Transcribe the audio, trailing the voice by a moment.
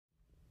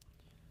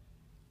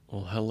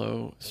Well,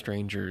 hello,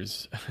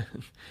 strangers.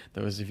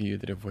 Those of you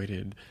that have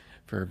waited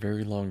for a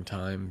very long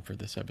time for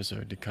this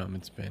episode to come.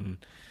 It's been,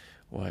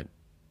 what,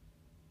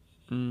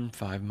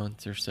 5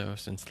 months or so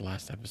since the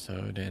last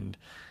episode, and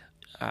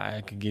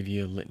I could give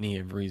you a litany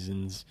of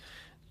reasons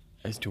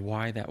as to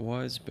why that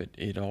was, but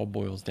it all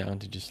boils down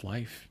to just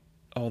life.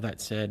 All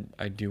that said,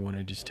 I do want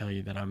to just tell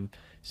you that I'm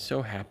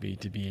so happy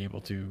to be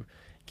able to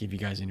give you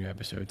guys a new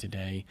episode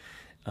today.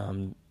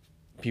 Um,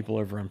 People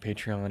over on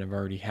Patreon have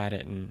already had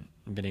it and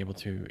been able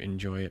to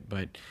enjoy it,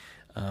 but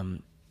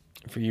um,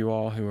 for you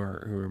all who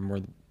are more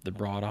the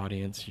broad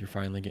audience, you're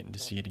finally getting to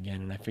see it again.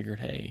 And I figured,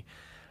 hey,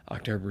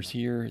 October's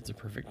here. It's a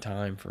perfect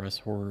time for us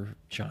horror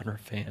genre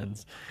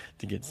fans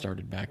to get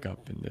started back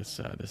up in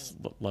this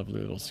lovely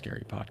little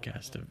scary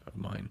podcast of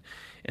mine.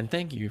 And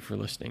thank you for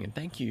listening, and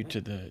thank you to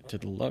the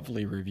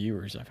lovely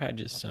reviewers. I've had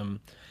just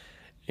some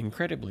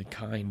incredibly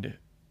kind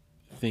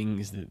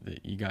things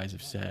that you guys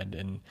have said,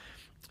 and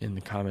in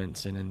the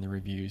comments and in the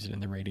reviews and in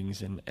the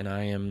ratings, and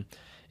I am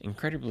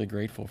incredibly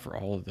grateful for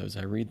all of those.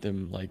 I read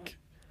them like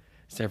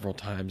several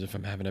times. If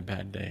I'm having a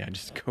bad day, I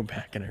just go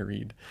back and I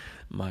read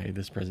my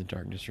This Present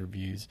Darkness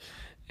reviews.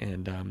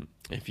 And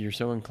if you're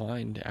so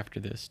inclined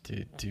after this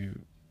to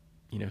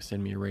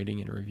send me a rating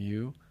and a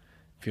review,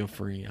 feel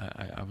free.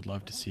 I would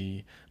love to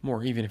see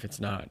more, even if it's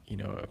not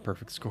a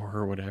perfect score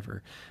or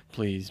whatever.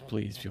 Please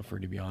feel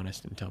free to be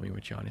honest and tell me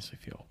what you honestly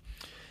feel.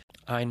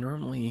 I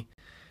normally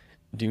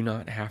do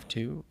not have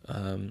to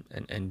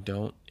and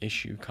don't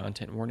issue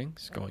content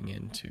warnings going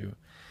into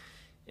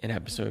an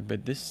episode,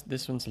 but this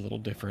one's a little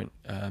different.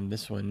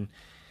 This one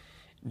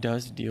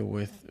does deal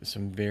with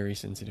some very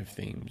sensitive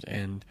themes,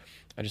 and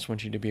I just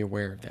want you to be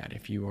aware of that.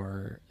 If you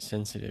are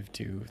sensitive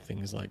to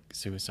things like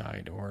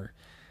suicide or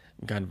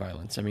gun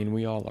violence, I mean,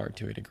 we all are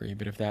to a degree,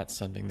 but if that's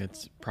something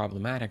that's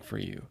problematic for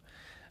you,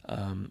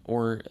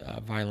 or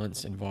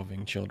violence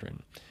involving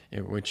children,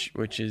 which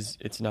is,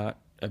 it's not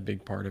a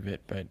big part of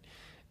it, but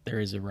there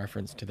is a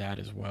reference to that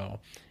as well.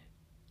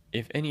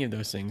 If any of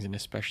those things, and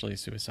especially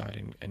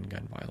suicide and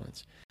gun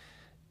violence,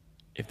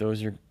 if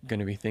those are going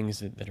to be things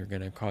that are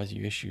going to cause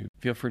you issue,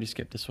 feel free to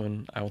skip this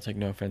one. I will take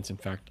no offense. In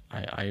fact,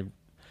 I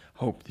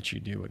hope that you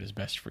do what is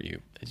best for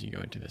you as you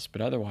go into this. But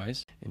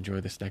otherwise,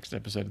 enjoy this next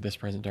episode of This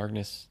Present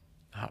Darkness.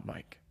 Hot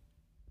mic.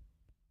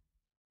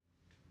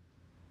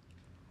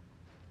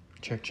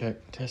 Check.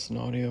 Testing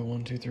audio.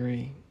 1, 2,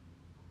 3.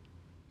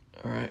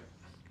 All right.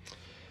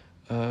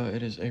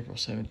 It is April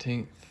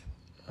 17th.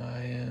 I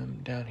am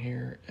down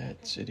here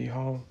at City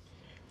Hall,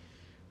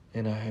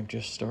 and I have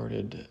just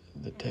started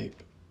the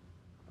tape.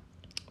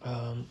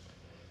 Some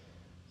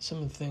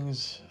of the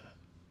things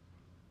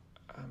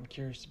I'm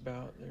curious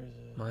about,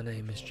 My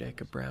name is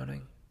Jacob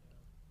Browning.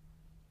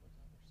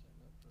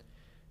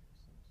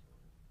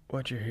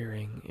 What you're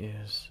hearing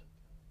is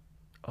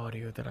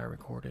audio that I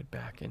recorded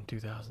back in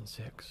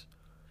 2006.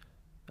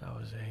 I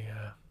was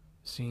a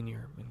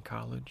senior in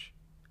college.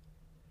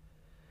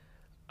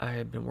 I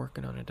had been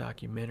working on a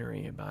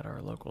documentary about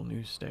our local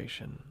news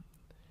station.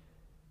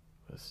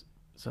 It was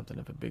something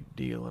of a big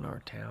deal in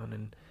our town,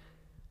 and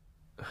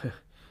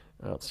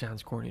well, it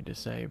sounds corny to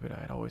say, but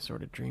I'd always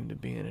sort of dreamed of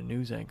being a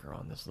news anchor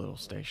on this little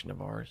station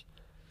of ours.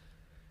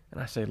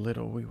 And I say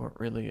little, we weren't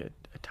really a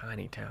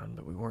tiny town,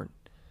 but we weren't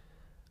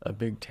a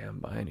big town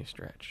by any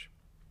stretch.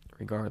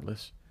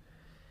 Regardless,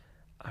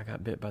 I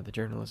got bit by the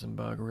journalism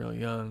bug real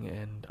young,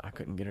 and I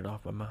couldn't get it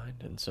off my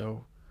mind, and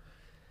so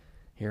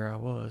here I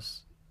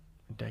was,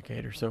 a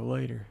decade or so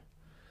later,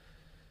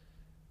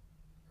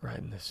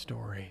 writing this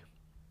story.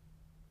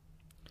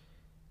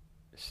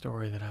 A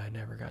story that I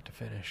never got to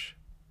finish.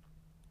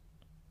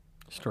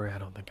 A story I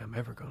don't think I'm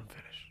ever going to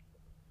finish.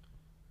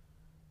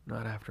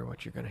 Not after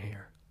what you're going to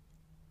hear.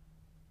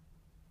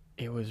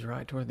 It was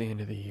right toward the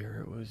end of the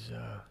year. It was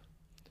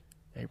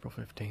April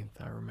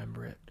 15th. I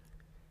remember it.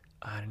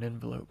 I had an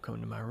envelope come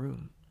to my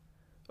room.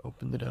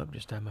 Opened it up,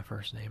 just had my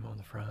first name on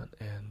the front,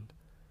 and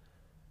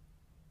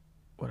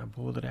when I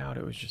pulled it out,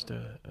 it was just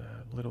a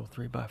little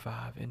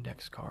 3x5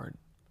 index card,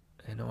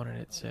 and on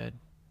it said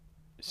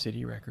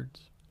City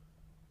Records,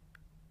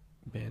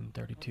 bin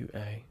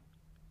 32A,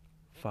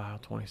 file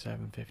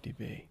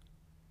 2750B.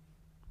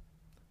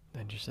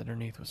 Then just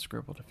underneath was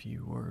scribbled a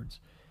few words.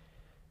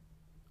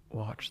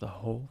 Watch the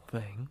whole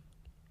thing.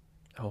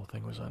 The whole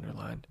thing was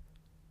underlined.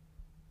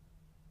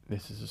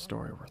 This is a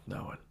story worth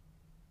knowing.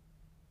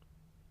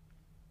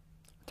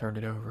 I turned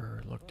it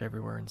over, looked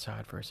everywhere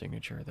inside for a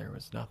signature. There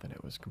was nothing.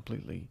 It was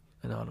completely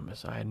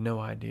anonymous. I had no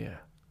idea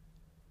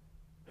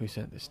who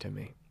sent this to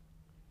me.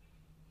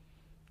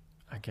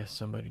 I guess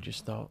somebody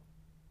just thought,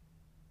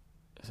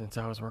 since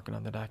I was working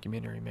on the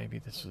documentary, maybe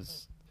this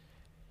was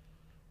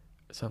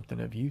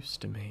something of use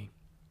to me.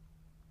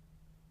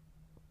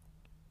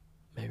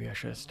 Maybe I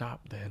should have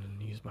stopped then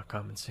and used my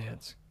common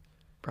sense.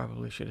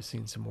 Probably should have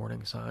seen some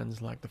warning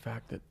signs, like the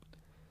fact that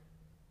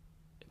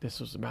this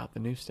was about the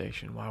news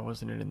station. Why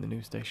wasn't it in the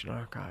news station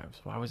archives?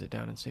 Why was it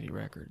down in City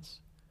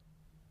Records?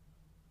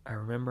 I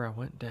remember I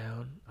went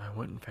down, I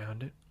went and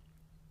found it,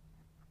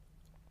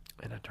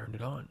 and I turned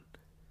it on.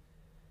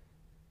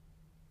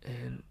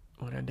 And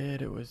When I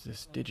did, it was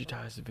this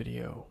digitized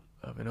video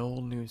of an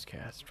old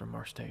newscast from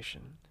our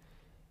station,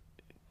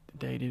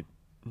 dated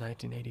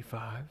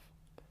 1985,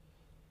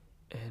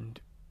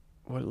 and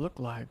what it looked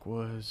like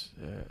was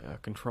a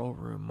control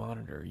room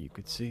monitor. You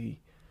could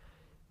see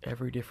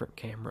every different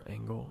camera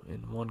angle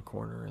in one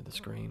corner of the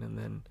screen, and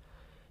then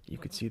you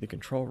could see the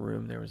control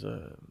room. There was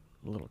a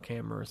little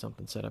camera or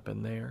something set up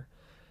in there.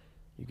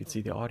 You could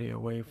see the audio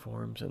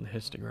waveforms and the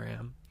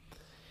histogram,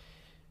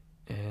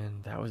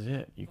 and that was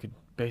it. You could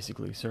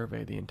basically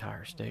survey the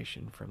entire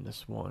station from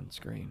this one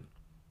screen.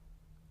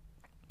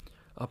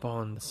 Up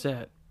on the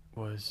set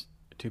was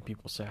two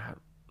people sat.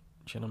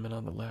 A gentleman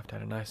on the left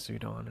had a nice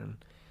suit on,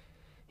 and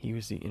he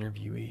was the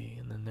interviewee,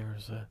 and then there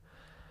was a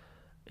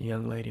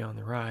young lady on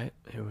the right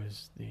who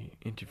was the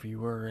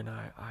interviewer, and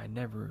I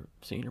never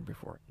seen her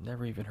before,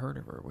 never even heard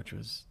of her, which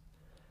was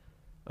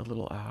a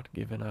little odd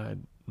given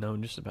I'd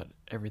known just about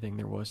everything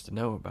there was to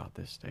know about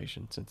this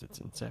station since its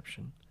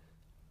inception.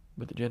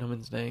 But the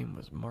gentleman's name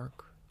was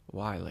Mark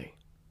Wiley.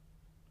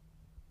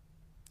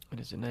 It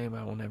is a name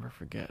I will never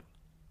forget.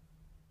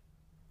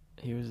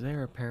 He was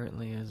there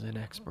apparently as an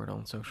expert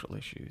on social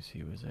issues.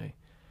 He was a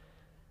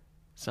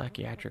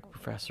psychiatric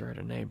professor at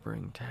a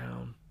neighboring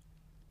town.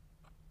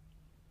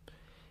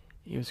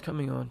 He was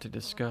coming on to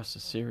discuss a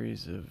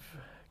series of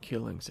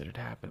killings that had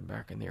happened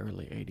back in the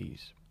early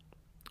 80s.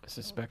 A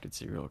suspected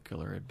serial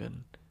killer had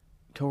been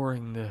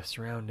touring the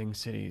surrounding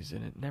cities,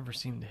 and it never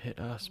seemed to hit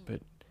us,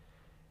 but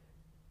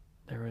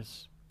there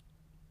was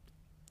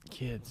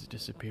kids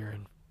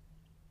disappearing,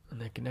 and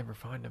they could never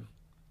find them.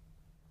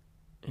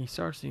 He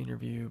starts the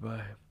interview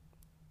by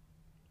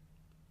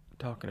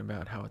talking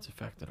about how it's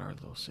affected our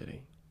little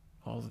city,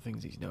 all the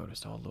things he's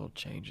noticed, all the little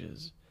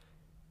changes.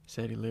 He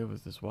said he lived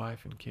with his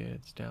wife and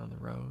kids down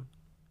the road.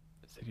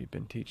 He said he'd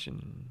been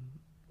teaching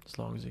as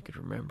long as he could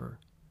remember.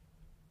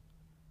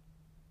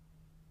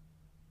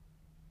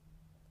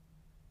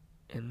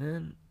 And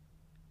then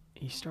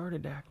he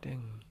started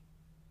acting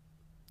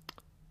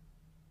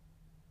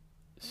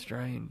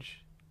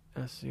strange.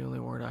 That's the only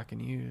word I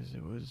can use.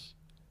 It was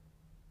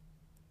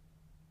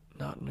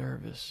not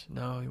nervous.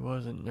 No, he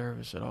wasn't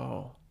nervous at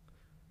all.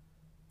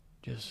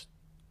 Just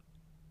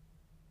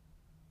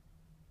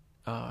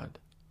odd,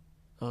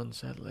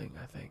 unsettling,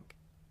 I think.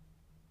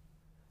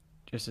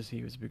 Just as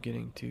he was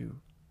beginning to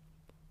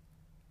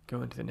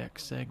go into the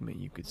next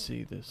segment, you could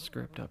see the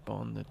script up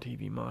on the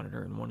TV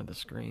monitor in one of the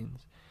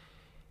screens.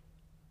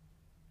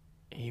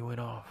 He went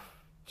off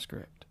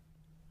script.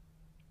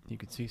 You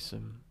could see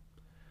some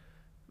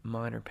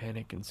minor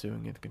panic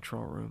ensuing in the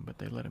control room, but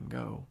they let him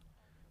go.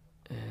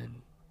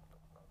 And,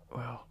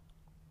 well,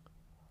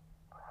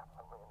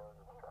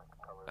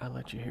 I'll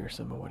let you hear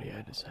some of what he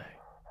had to say.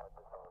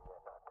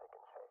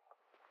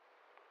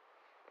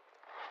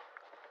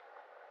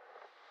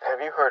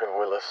 Have you heard of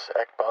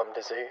Willis-Ekbom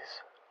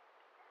disease?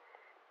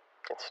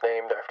 It's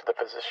named after the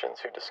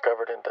physicians who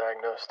discovered and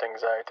diagnosed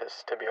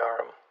anxietis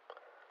tibiarum,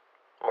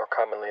 more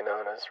commonly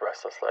known as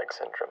restless leg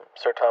syndrome.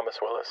 Sir Thomas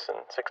Willis in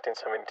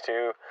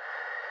 1672,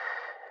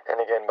 and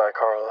again by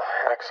Carl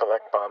Axel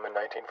Ekbom in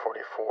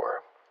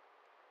 1944.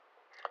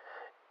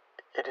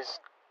 It is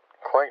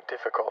quite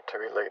difficult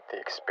to relate the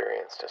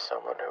experience to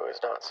someone who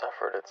has not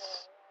suffered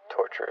its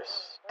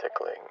torturous,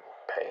 tickling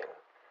pain,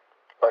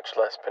 much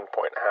less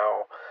pinpoint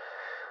how,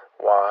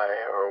 why,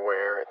 or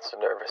where its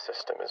nervous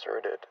system is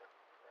rooted.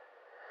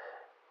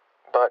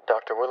 But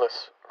Dr.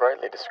 Willis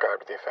rightly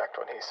described the effect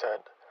when he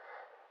said,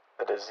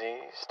 "The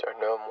diseased are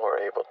no more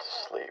able to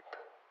sleep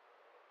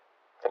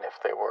than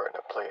if they were in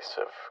a place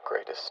of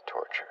greatest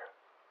torture."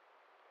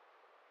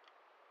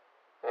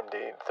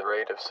 Indeed, the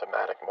rate of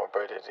somatic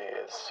morbidity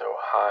is so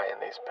high in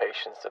these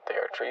patients that they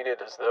are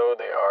treated as though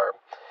they are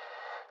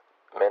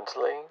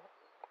mentally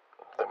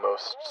the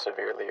most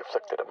severely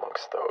afflicted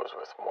amongst those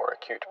with more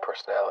acute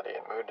personality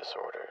and mood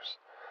disorders,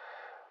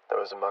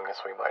 those among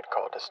us we might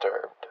call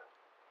disturbed.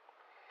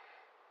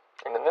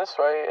 And in this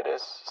way, it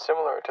is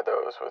similar to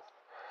those with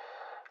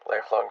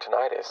lifelong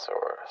tinnitus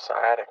or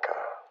sciatica.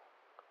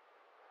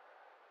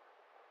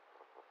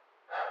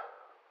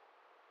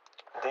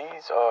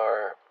 These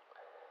are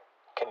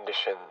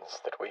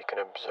conditions that we can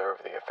observe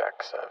the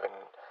effects of and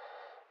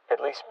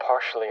at least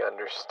partially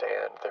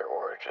understand their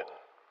origin,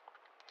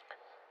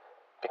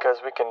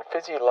 because we can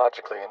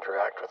physiologically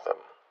interact with them.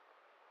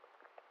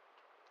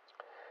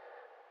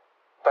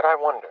 But I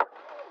wonder,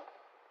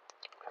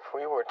 if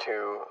we were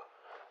to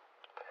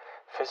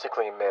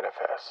physically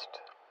manifest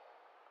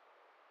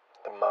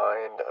the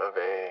mind of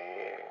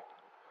a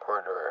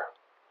murderer,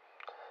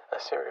 a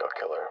serial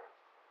killer,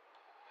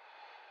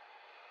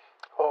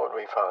 what would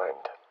we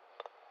find?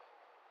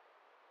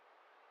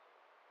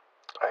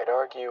 I'd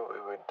argue we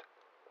would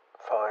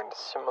find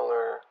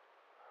similar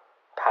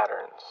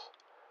patterns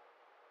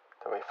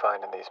that we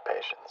find in these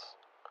patients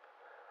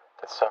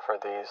that suffer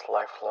these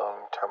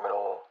lifelong,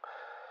 terminal,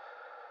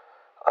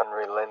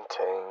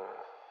 unrelenting,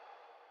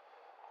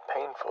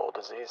 painful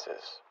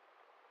diseases.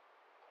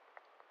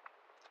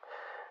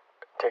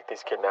 Take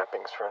these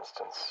kidnappings, for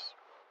instance.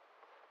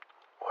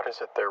 What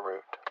is at their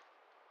root?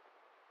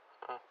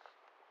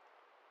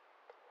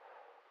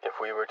 if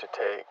we were to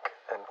take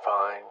and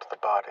find the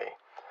body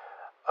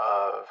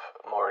of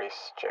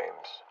Maurice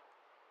James,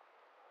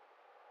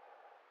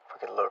 if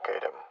we could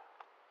locate him,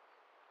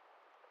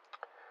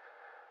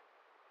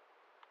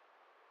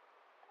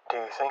 do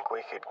you think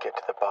we could get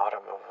to the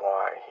bottom of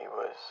why he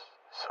was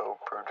so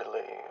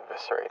brutally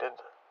eviscerated?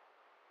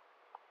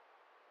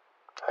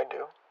 I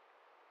do.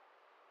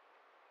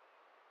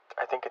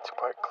 I think it's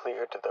quite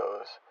clear to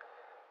those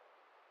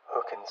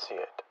who can see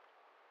it,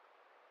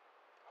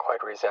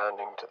 quite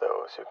resounding to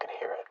those who can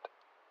hear it,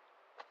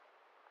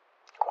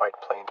 quite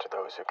plain to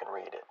those who can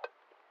read it.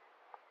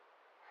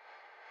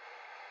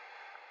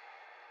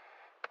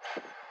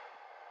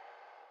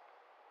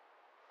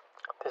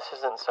 This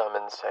isn't some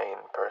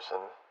insane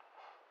person.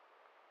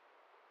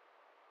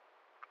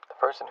 The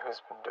person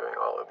who's been doing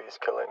all of these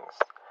killings,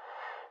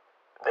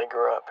 they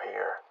grew up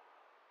here.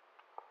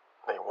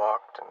 They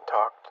walked and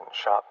talked and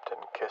shopped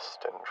and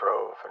kissed and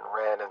drove and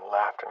ran and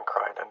laughed and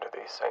cried under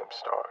these same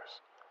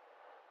stars.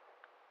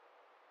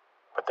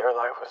 But their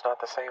life was not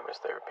the same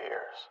as their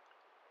peers.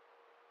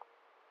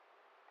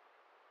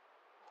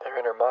 Their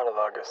inner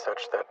monologue is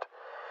such that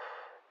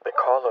the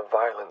call of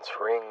violence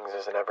rings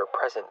as an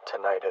ever-present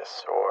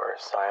tinnitus or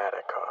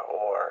sciatica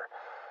or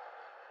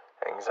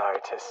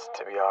anxietis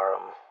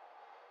tibiarum,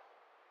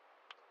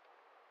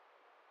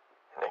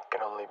 and it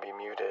can only be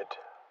muted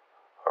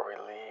or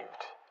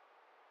relieved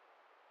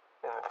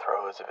in the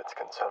throes of its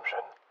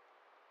consumption.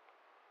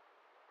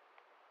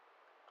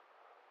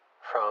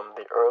 From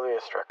the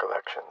earliest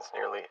recollections,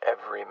 nearly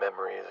every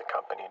memory is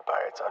accompanied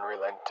by its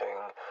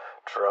unrelenting,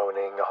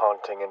 droning,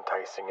 haunting,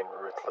 enticing, and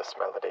ruthless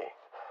melody.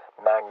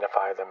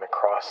 Magnify them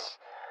across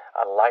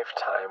a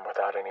lifetime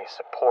without any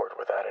support,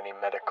 without any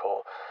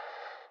medical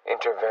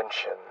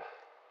intervention.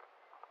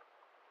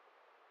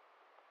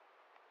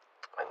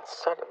 And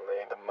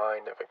suddenly the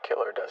mind of a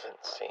killer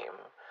doesn't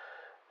seem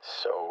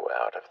so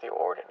out of the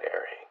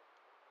ordinary.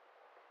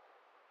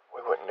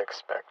 We wouldn't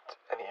expect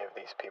any of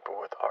these people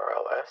with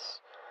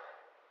RLS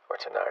or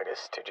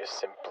tinnitus to just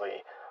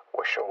simply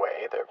wish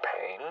away their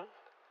pain,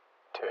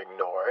 to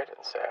ignore it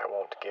and say, I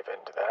won't give in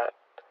to that.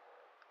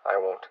 I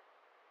won't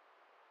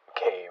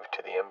cave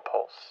to the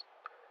impulse,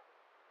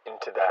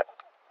 into that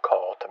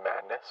call to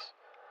madness.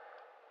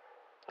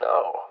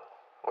 No,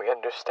 we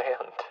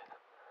understand.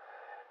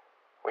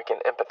 We can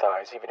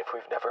empathize even if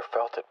we've never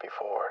felt it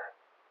before,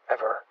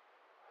 ever.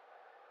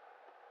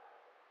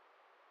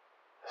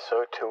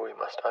 So too we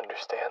must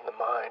understand the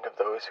mind of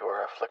those who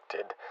are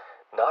afflicted,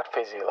 not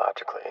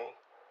physiologically,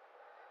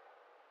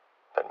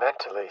 but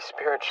mentally,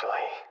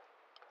 spiritually.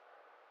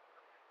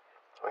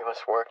 We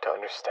must work to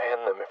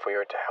understand them if we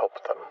are to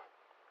help them.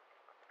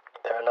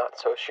 They are not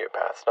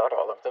sociopaths, not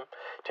all of them.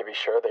 To be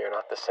sure, they are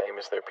not the same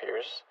as their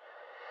peers.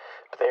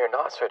 But they are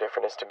not so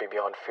different as to be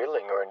beyond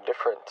feeling or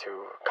indifferent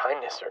to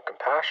kindness or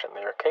compassion.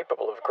 They are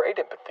capable of great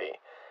empathy,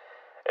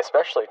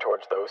 especially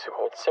towards those who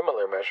hold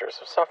similar measures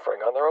of suffering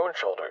on their own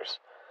shoulders.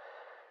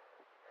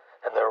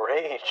 And their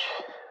rage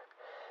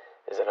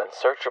is an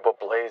unsearchable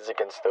blaze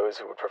against those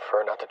who would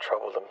prefer not to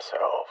trouble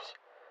themselves.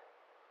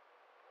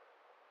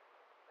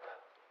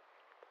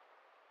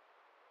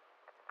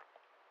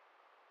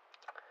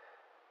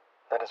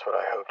 That is what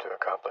I hope to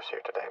accomplish here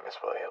today, Miss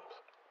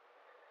Williams.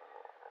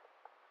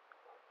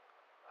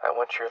 I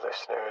want your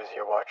listeners,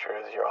 your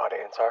watchers, your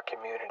audience, our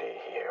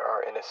community here,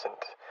 our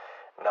innocent,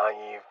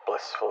 naive,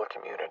 blissful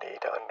community,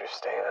 to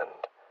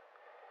understand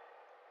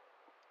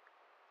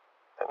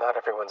that not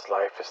everyone's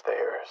life is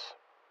theirs.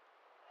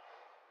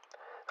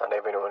 Not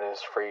everyone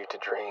is free to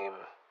dream,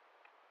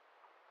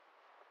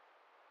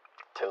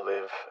 to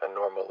live a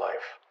normal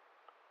life.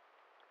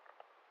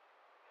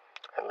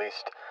 At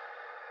least,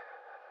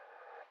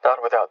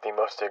 not without the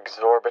most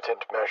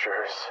exorbitant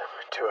measures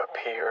to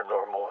appear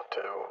normal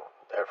to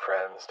their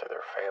friends, to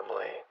their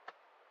family.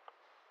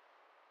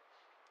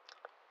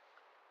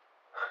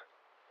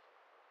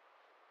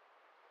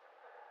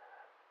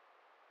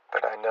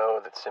 But I know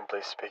that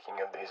simply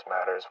speaking of these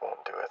matters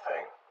won't do a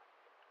thing.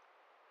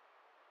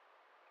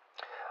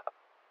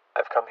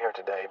 I've come here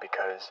today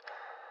because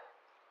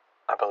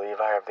I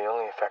believe I have the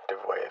only effective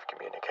way of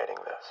communicating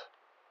this.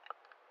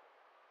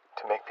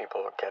 To make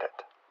people get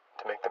it,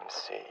 to make them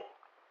see,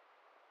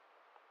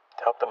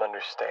 to help them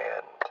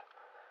understand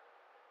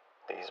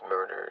these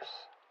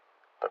murders,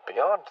 but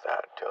beyond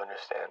that, to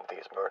understand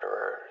these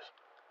murderers,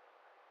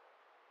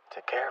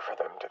 to care for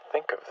them, to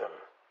think of them.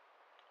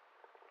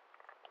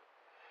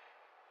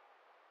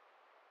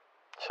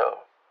 So,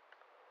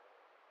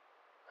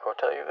 I will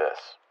tell you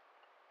this.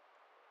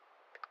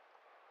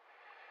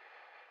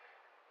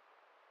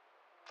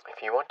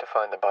 If you want to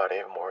find the body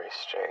of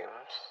Maurice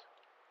James,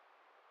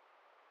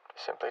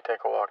 simply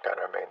take a walk down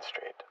our main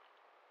street.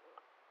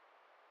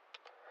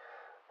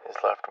 His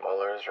left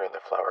molars are in the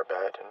flower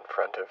bed in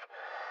front of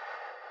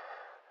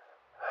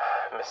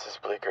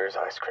Mrs. Bleeker's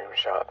ice cream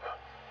shop.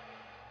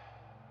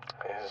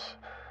 His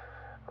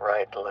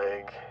right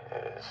leg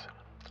is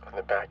in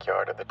the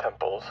backyard of the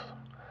Temples.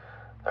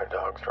 Their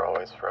dogs are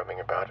always roaming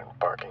about and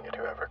barking at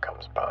whoever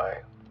comes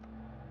by.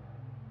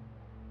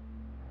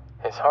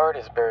 His heart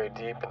is buried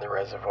deep in the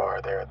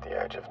reservoir there at the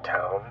edge of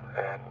town,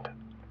 and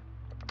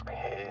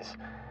his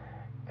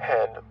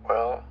head,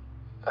 well,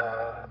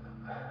 uh,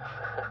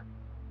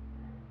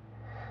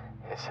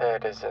 his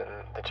head is in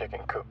the chicken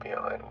coop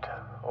behind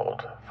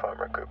old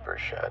Farmer Cooper's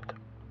shed.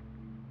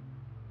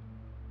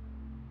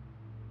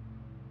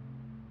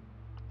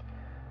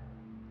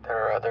 There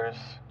are others,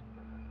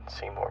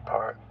 Seymour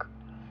Park,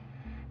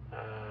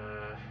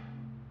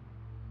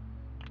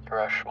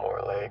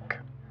 Rushmore Lake.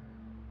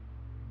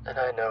 And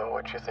I know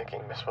what you're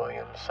thinking, Miss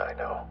Williams. I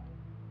know.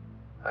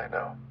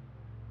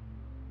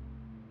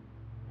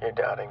 You're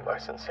doubting my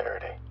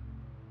sincerity.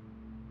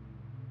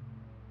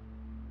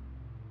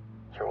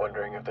 You're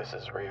wondering if this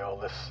is real,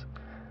 this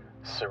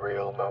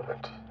surreal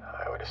moment.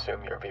 I would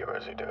assume your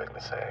viewers are doing the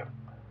same.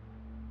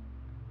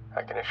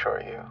 I can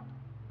assure you,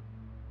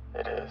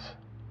 it is.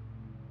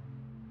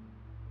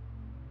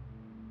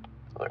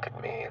 Look at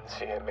me and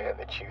see a man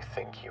that you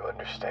think you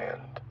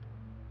understand,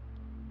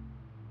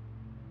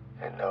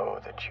 and know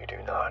that you do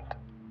not.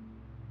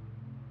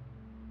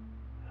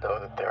 Know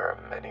that there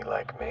are many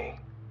like me.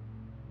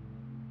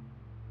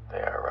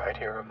 They are right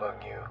here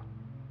among you.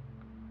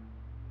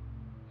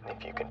 And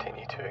if you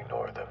continue to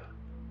ignore them,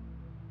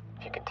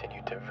 if you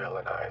continue to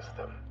villainize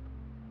them,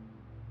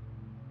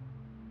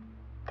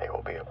 they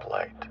will be a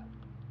blight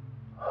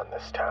on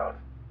this town.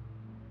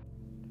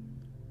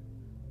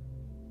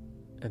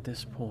 At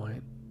this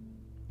point,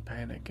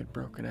 panic had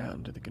broken out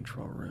into the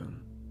control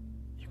room.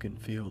 You can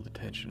feel the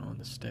tension on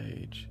the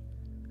stage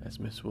as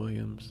Miss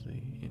Williams,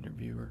 the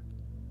interviewer,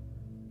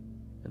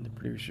 and the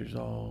producers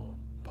all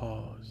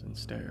pause and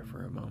stare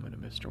for a moment at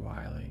Mr.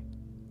 Wiley.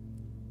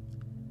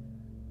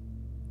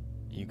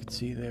 You could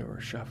see they were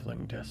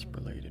shuffling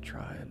desperately to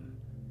try and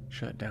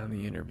shut down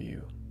the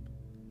interview.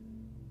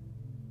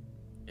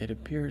 It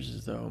appears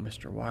as though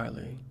Mr.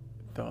 Wiley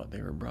thought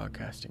they were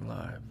broadcasting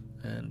live,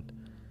 and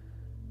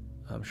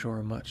I'm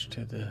sure much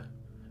to the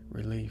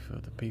relief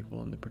of the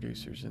people and the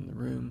producers in the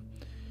room,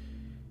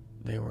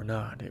 they were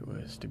not. It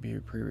was to be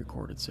a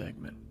pre-recorded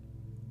segment.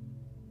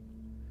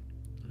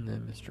 And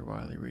then Mr.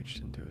 Wiley reached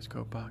into his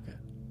coat pocket,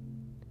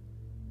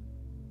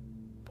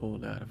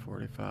 pulled out a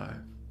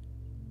 .45,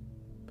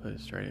 put it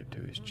straight up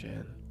to his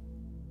chin,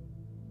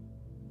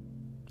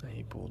 and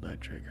he pulled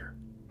that trigger.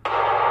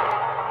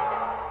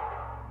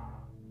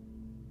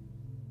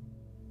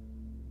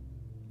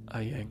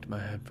 I yanked my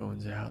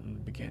headphones out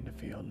and began to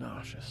feel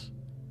nauseous.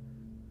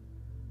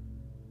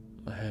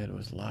 My head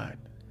was light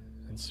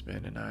and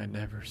spinning. I had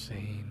never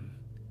seen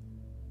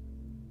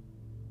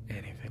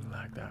anything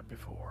like that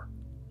before.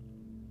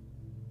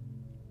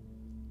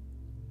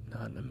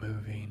 Not in a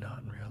movie,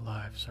 not in real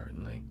life,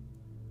 certainly.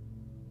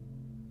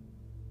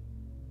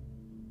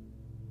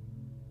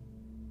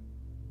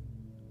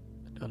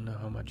 I don't know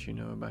how much you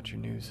know about your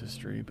news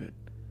history, but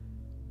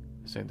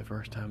this ain't the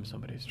first time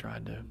somebody's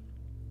tried to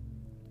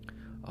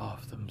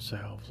off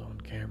themselves on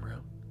camera.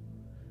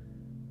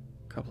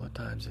 A couple of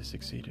times they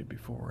succeeded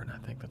before, and I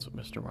think that's what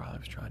Mr. Wiley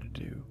was trying to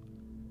do.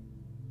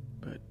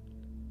 But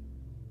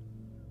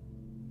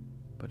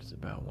it's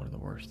about one of the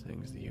worst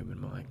things the human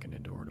mind can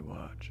endure to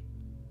watch.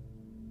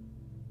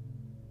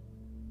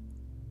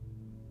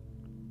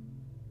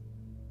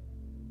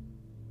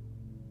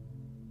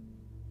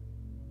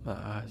 My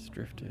eyes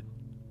drifted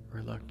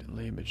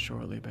reluctantly but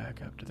surely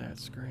back up to that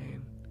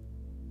screen.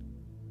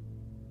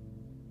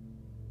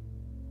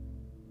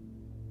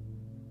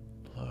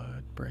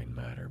 Blood, brain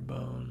matter,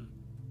 bone,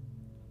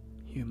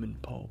 human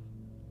pulp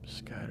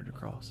scattered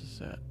across the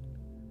set.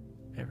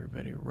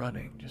 Everybody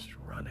running, just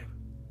running.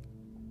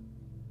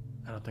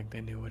 I don't think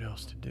they knew what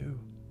else to do,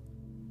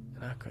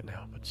 and I couldn't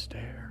help but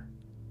stare.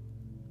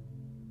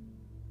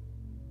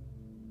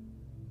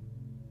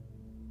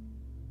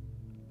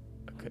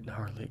 I couldn't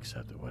hardly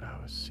accept that what I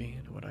was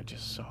seeing, what I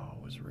just saw,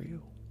 was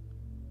real.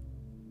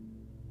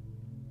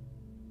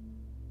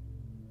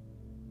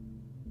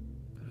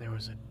 And there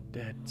was a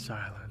dead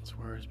silence,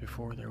 whereas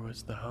before there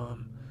was the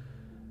hum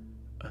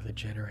of the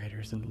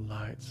generators and the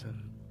lights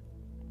and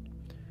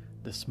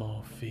the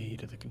small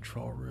feed of the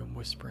control room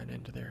whispering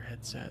into their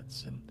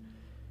headsets and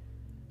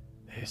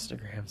the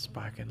histogram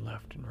spiking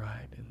left and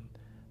right and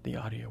the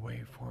audio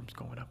waveforms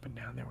going up and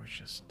down. There was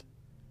just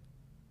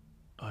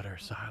utter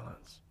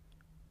silence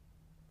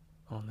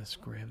on this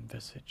grim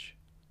visage.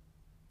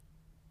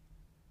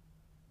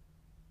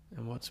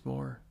 And what's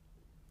more,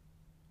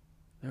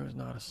 there was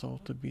not a soul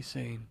to be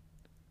seen.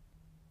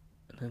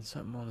 And then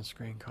something on the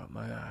screen caught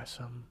my eye,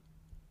 some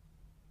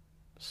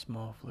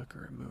small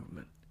flicker of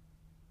movement.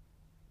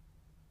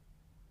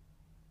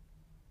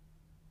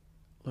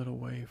 Little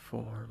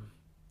waveform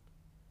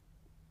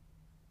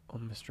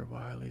on Mr.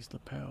 Wiley's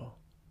lapel.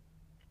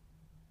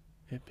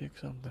 It picked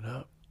something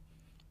up.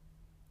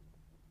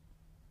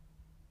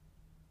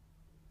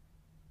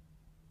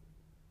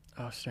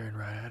 I was staring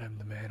right at him.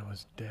 The man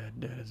was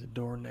dead as a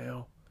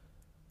doornail.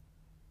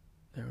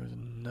 There was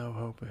no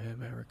hope of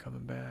him ever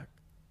coming back.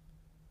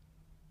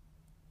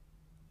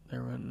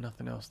 There wasn't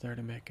nothing else there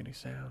to make any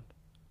sound.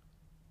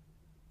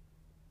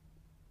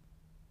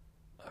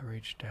 I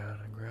reached down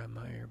and grabbed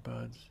my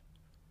earbuds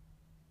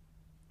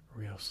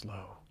real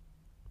slow.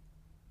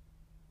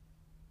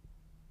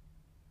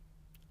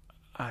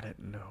 I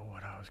didn't know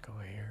what I was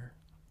going to hear.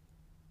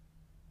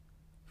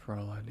 For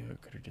all I knew,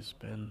 it could have just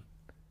been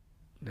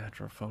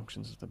natural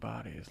functions of the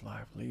body as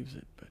life leaves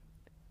it, but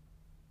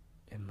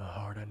in my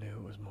heart I knew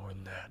it was more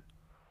than that.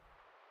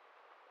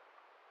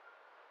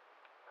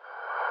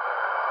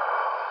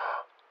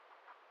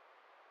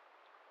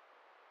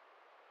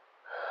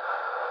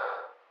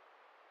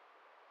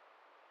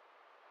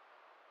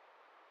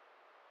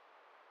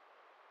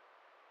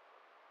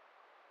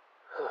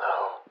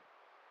 Hello.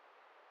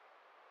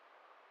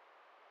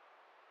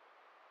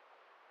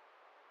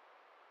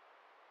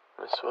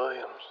 Miss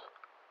Williams.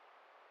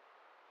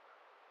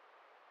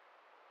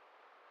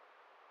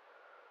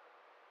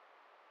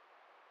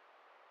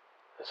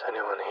 Is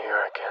anyone here?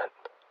 I can't.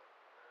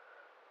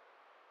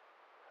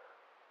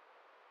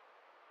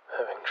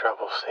 Having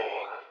trouble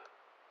seeing.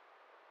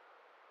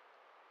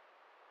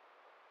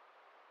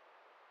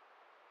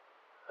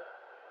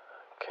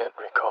 Can't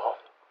recall.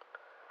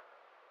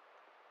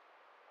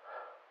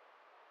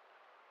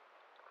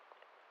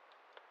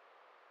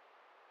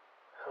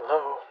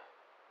 Hello?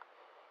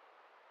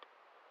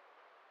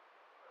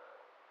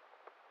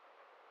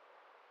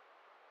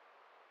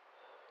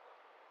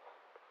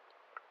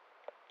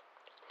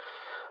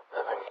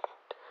 Having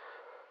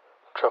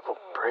trouble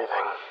breathing.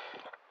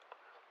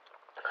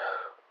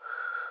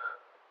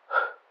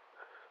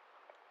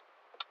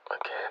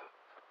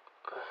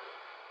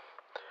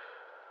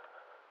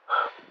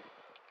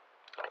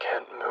 I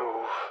can't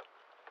move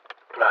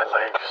my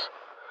legs.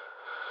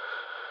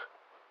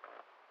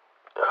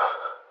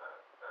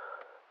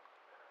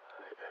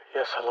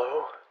 Yes,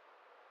 hello?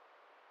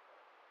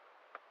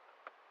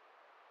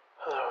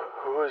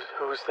 Hello,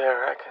 who's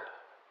there?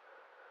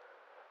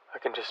 I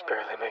can just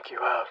barely make you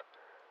out.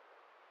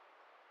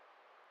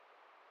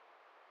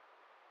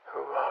 Who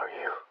are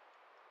you?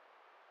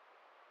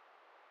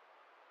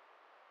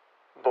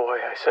 Boy,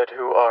 I said,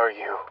 who are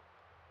you?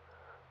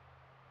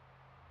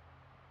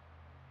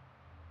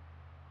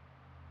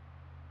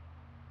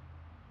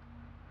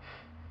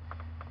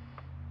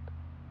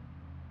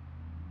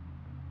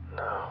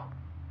 No.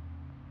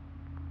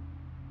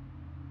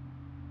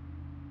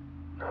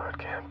 No, it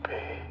can't be.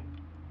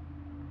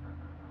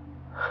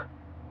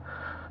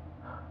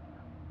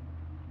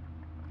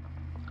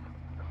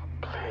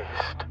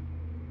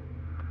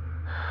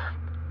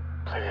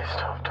 Please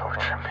don't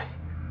torture me.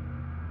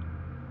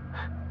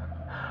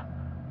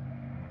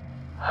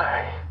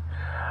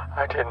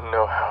 I didn't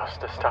know how else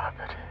to stop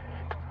it.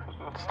 It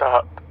wouldn't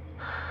stop.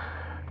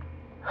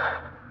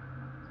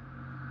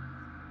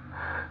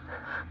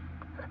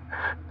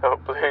 No,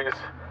 please.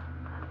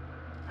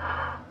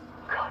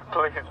 God,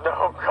 please,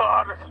 no,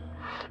 God.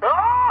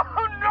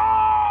 Oh,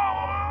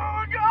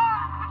 no!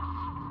 God!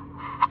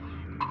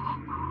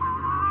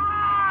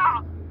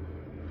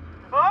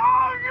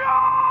 Oh,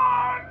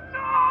 God, no!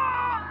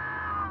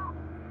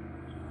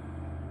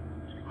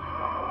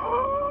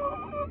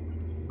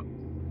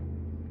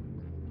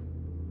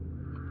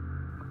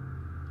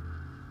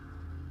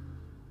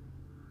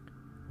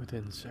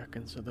 Within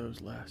seconds of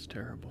those last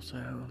terrible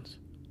sounds,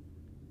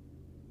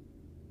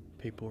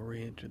 people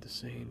re-entered the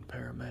scene.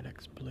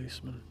 Paramedics,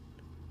 policemen,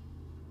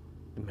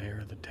 the mayor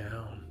of the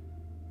town,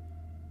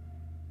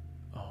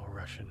 all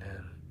rushing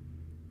in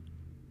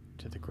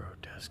to the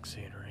grotesque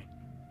scenery.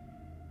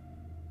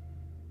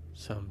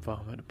 Some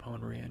vomit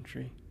upon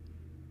re-entry.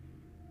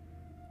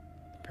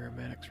 The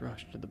paramedics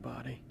rushed to the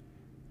body.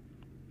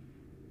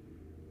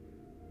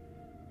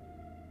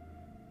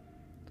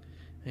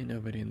 Ain't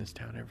nobody in this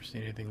town ever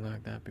seen anything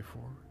like that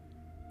before.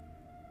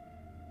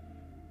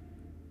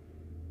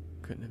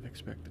 Couldn't have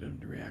expected them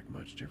to react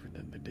much different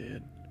than they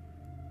did.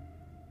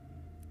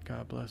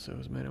 God bless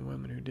those men and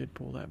women who did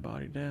pull that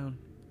body down.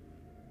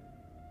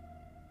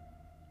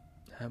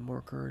 Had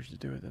more courage to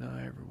do it than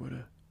I ever would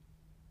have.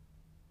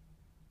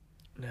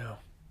 Now,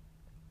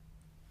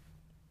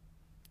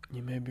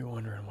 you may be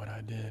wondering what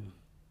I did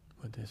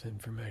with this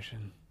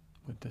information,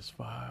 with this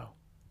file.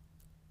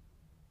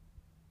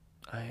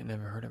 I ain't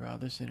never heard about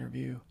this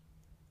interview.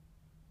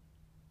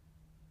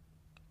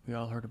 We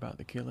all heard about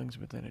the killings,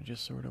 but then it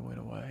just sort of went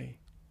away.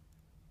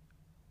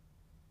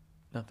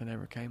 Nothing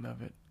ever came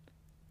of it.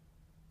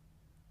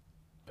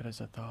 But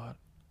as I thought,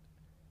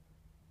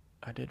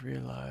 I did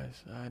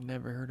realize I had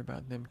never heard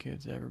about them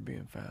kids ever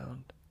being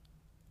found.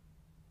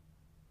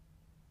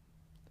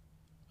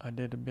 I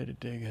did a bit of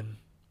digging.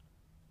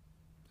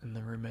 In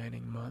the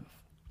remaining month,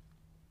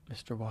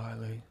 Mr.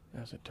 Wiley,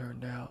 as it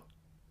turned out,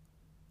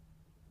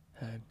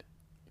 had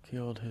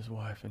killed his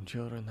wife and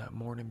children that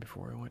morning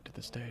before he went to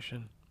the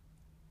station.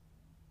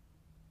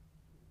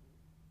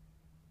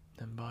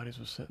 Them bodies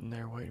was sitting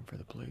there waiting for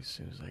the police as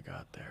soon as they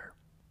got there.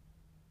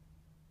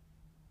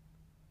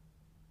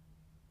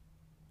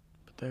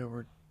 But they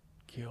were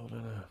killed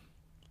in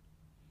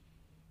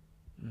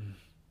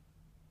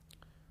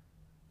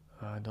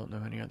I don't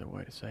know any other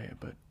way to say it,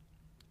 but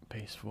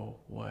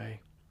peaceful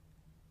way.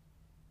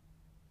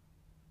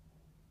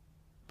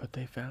 But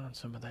they found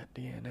some of that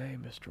DNA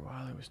Mr.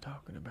 Wiley was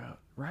talking about,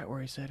 right where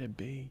he said it'd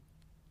be.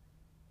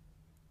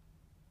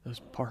 those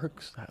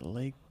parks, that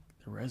lake,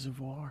 the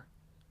reservoir,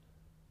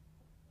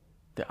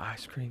 the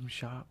ice cream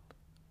shop.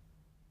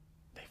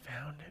 They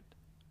found it.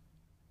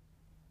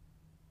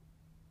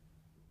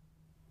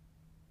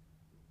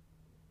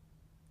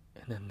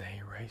 And then they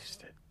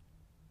erased it.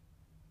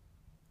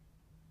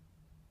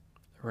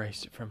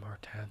 Erased it from our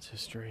town's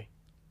history.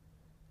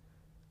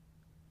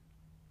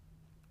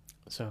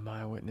 So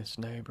my witness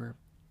neighbor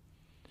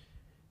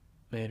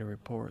made a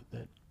report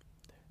that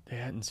they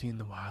hadn't seen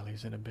the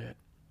Wileys in a bit.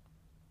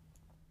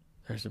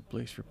 There's a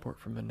police report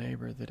from a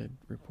neighbor that had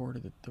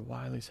reported that the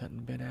Wileys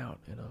hadn't been out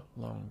in a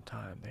long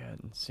time. They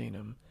hadn't seen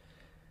them.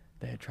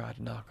 They had tried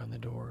to knock on the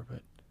door,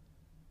 but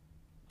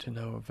to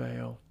no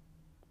avail.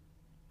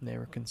 And they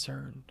were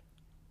concerned.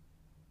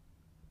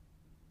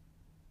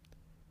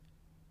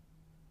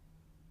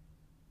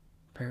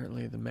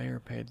 Apparently, the mayor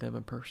paid them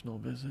a personal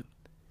visit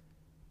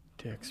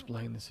to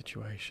explain the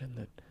situation,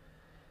 that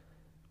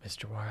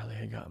Mr. Wiley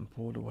had gotten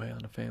pulled away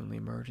on a family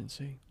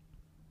emergency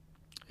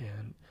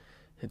and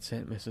had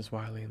sent Mrs.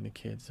 Wiley and the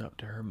kids up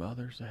to her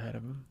mother's ahead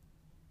of him.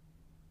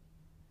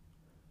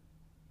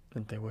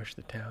 That they wished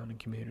the town and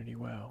community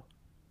well.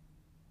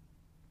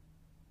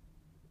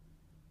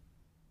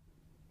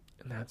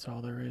 And that's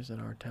all there is in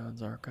our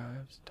town's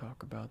archives.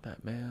 Talk about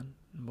that man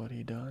and what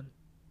he done.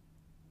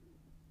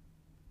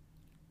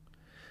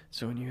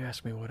 So when you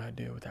ask me what I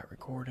did with that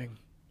recording,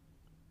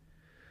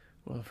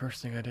 well, the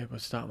first thing I did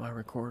was stop my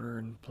recorder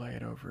and play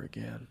it over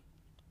again.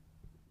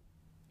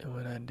 And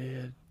when I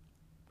did,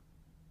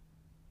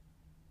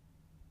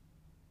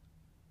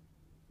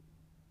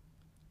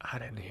 I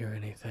didn't hear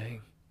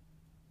anything.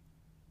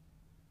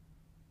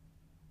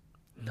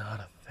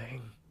 Not a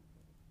thing.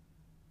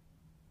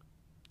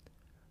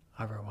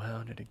 I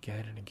rewound it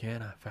again and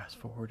again. I fast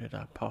forwarded,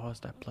 I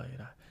paused, I played,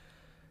 I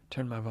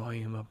turned my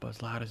volume up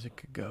as loud as it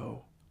could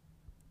go.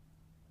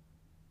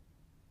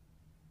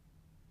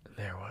 And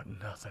there wasn't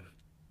nothing.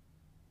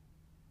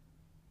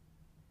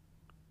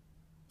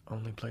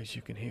 Only place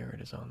you can hear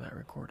it is on that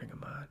recording of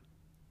mine.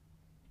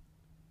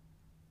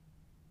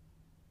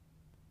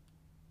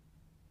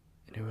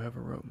 And whoever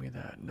wrote me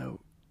that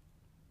note,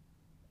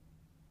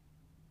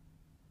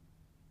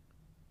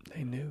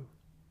 they knew.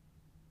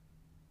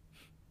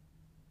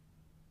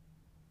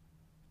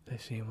 They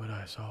seen what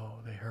I saw,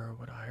 they heard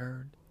what I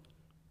heard.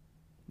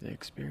 They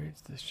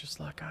experienced this just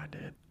like I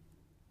did.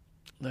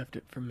 Left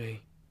it for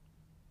me.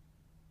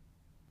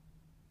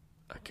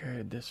 I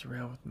carried this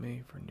around with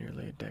me for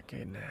nearly a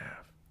decade and a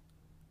half.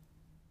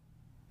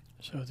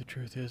 So the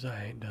truth is,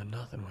 I ain't done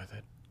nothing with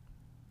it.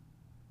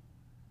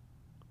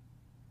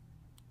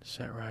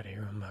 Sat right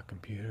here on my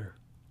computer,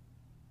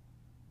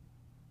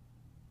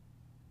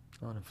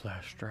 on a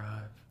flash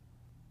drive.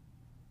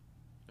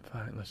 If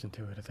I ain't listened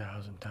to it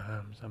 1,000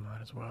 times, I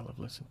might as well have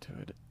listened to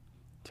it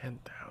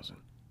 10,000.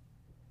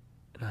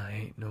 And I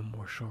ain't no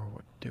more sure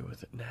what to do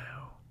with it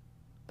now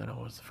than I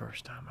was the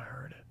first time I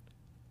heard it.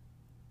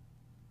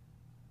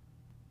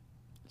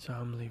 So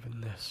I'm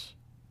leaving this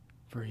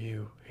for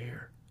you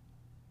here.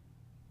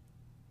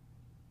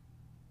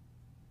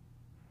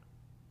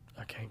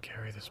 I can't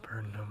carry this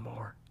burden no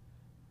more.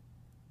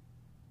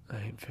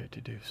 I ain't fit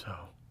to do so.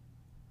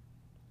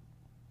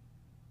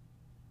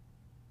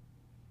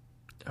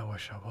 I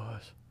wish I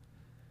was.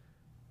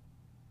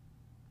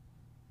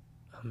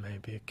 I may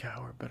be a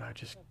coward, but I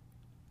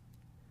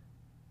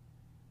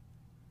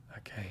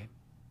can't.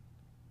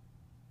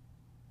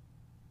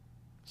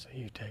 So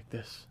you take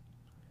this.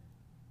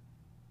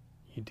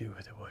 You do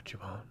with it what you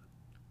want.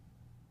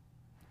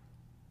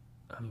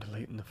 I'm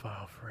deleting the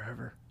file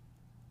forever.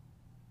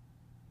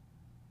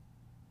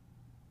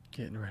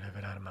 Getting rid of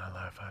it out of my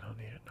life. I don't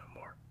need it no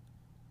more.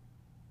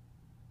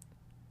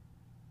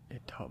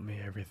 It taught me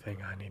everything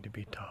I need to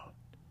be taught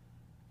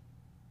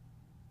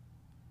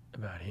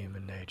about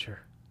human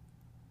nature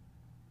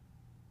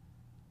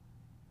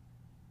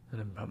and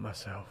about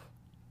myself,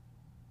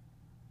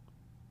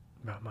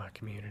 about my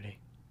community,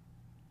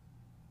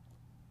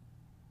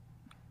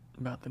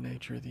 about the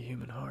nature of the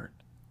human heart.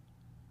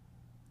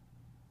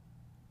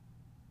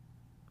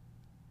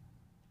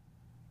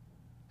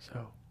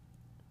 So,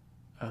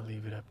 I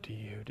leave it up to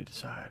you to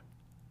decide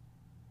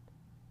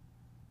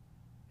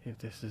if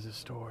this is a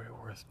story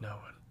worth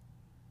knowing,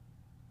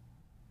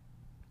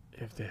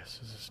 if this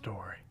is a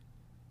story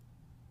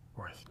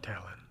worth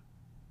telling.